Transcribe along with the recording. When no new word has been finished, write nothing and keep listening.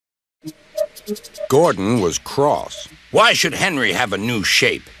Gordon was cross. "Why should Henry have a new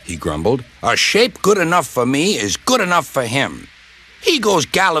shape?" he grumbled. "A shape good enough for me is good enough for him. He goes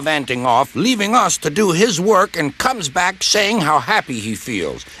gallivanting off, leaving us to do his work, and comes back saying how happy he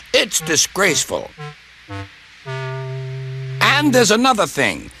feels. It's disgraceful. And there's another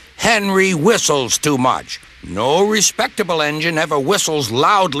thing. Henry whistles too much. No respectable engine ever whistles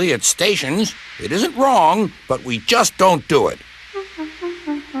loudly at stations. It isn't wrong, but we just don't do it."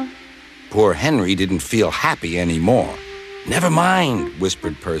 Poor Henry didn't feel happy anymore. "Never mind,"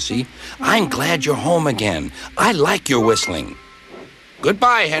 whispered Percy. "I'm glad you're home again. I like your whistling."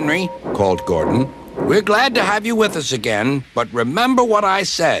 "Goodbye, Henry," called Gordon. "We're glad to have you with us again, but remember what I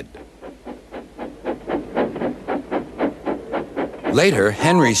said." Later,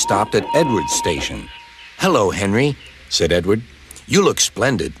 Henry stopped at Edward's station. "Hello, Henry," said Edward. "You look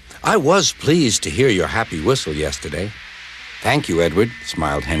splendid. I was pleased to hear your happy whistle yesterday." "Thank you, Edward,"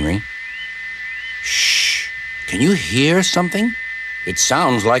 smiled Henry. "Shh! Can you hear something?" "It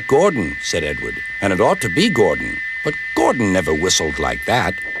sounds like Gordon," said Edward, "and it ought to be Gordon. But Gordon never whistled like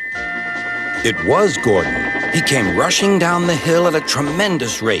that." It was Gordon. He came rushing down the hill at a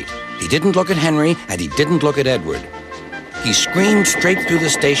tremendous rate. He didn't look at Henry, and he didn't look at Edward. He screamed straight through the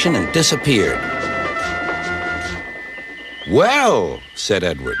station and disappeared. "Well," said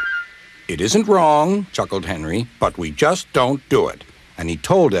Edward. "It isn't wrong," chuckled Henry, "but we just don't do it." And he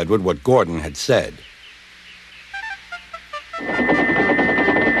told Edward what Gordon had said.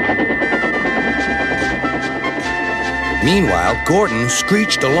 Meanwhile, Gordon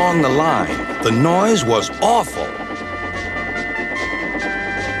screeched along the line. The noise was awful.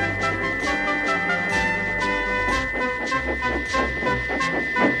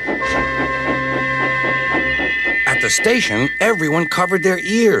 At the station, everyone covered their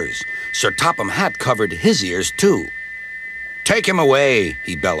ears. Sir Topham Hatt covered his ears, too. "Take him away,"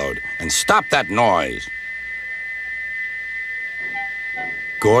 he bellowed, "and stop that noise."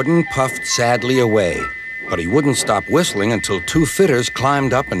 Gordon puffed sadly away, but he wouldn't stop whistling until two fitters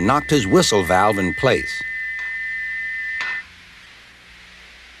climbed up and knocked his whistle valve in place.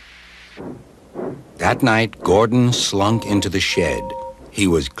 That night, Gordon slunk into the shed. He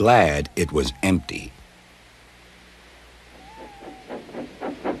was glad it was empty.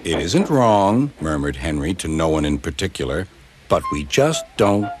 "It isn't wrong," murmured Henry to no one in particular, "but we just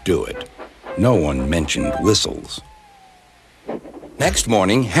don't do it." No one mentioned whistles. Next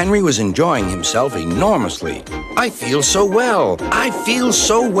morning, Henry was enjoying himself enormously. "I feel so well, I feel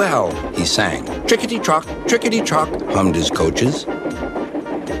so well," he sang. "Trickety-trock, trickety-trock," hummed his coaches.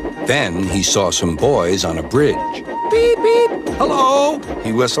 Then he saw some boys on a bridge. "Beep, beep, hello,"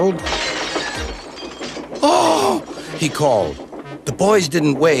 he whistled. "Oh," he called. The boys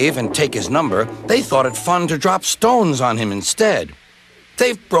didn't wave and take his number. They thought it fun to drop stones on him instead.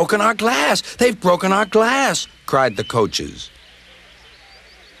 "They've broken our glass! They've broken our glass!" cried the coaches.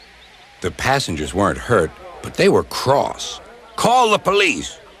 The passengers weren't hurt, but they were cross. "Call the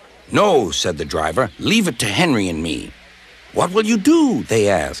police." "No," said the driver. "Leave it to Henry and me." "What will you do?" they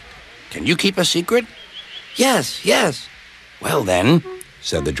asked. "Can you keep a secret?" "Yes, yes." "Well then,"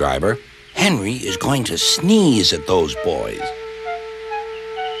 said the driver, "Henry is going to sneeze at those boys."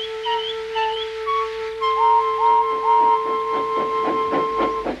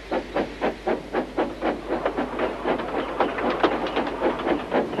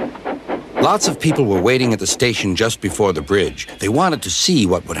 Lots of people were waiting at the station just before the bridge. They wanted to see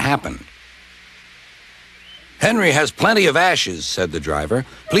what would happen. "Henry has plenty of ashes," said the driver.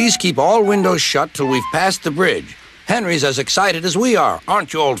 "Please keep all windows shut till we've passed the bridge. Henry's as excited as we are,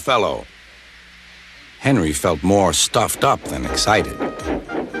 aren't you, old fellow?" Henry felt more stuffed up than excited.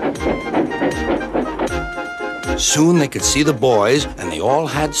 Soon they could see the boys, and they all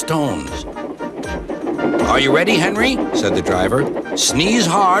had stones. "Are you ready, Henry?" said the driver. "Sneeze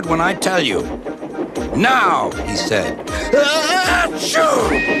hard when I tell you." "Now," he said. Achoo!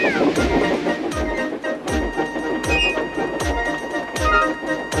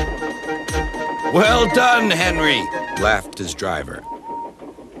 "Well done, Henry," laughed his driver.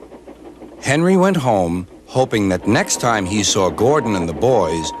 Henry went home, hoping that next time he saw Gordon and the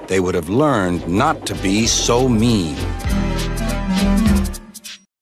boys, they would have learned not to be so mean.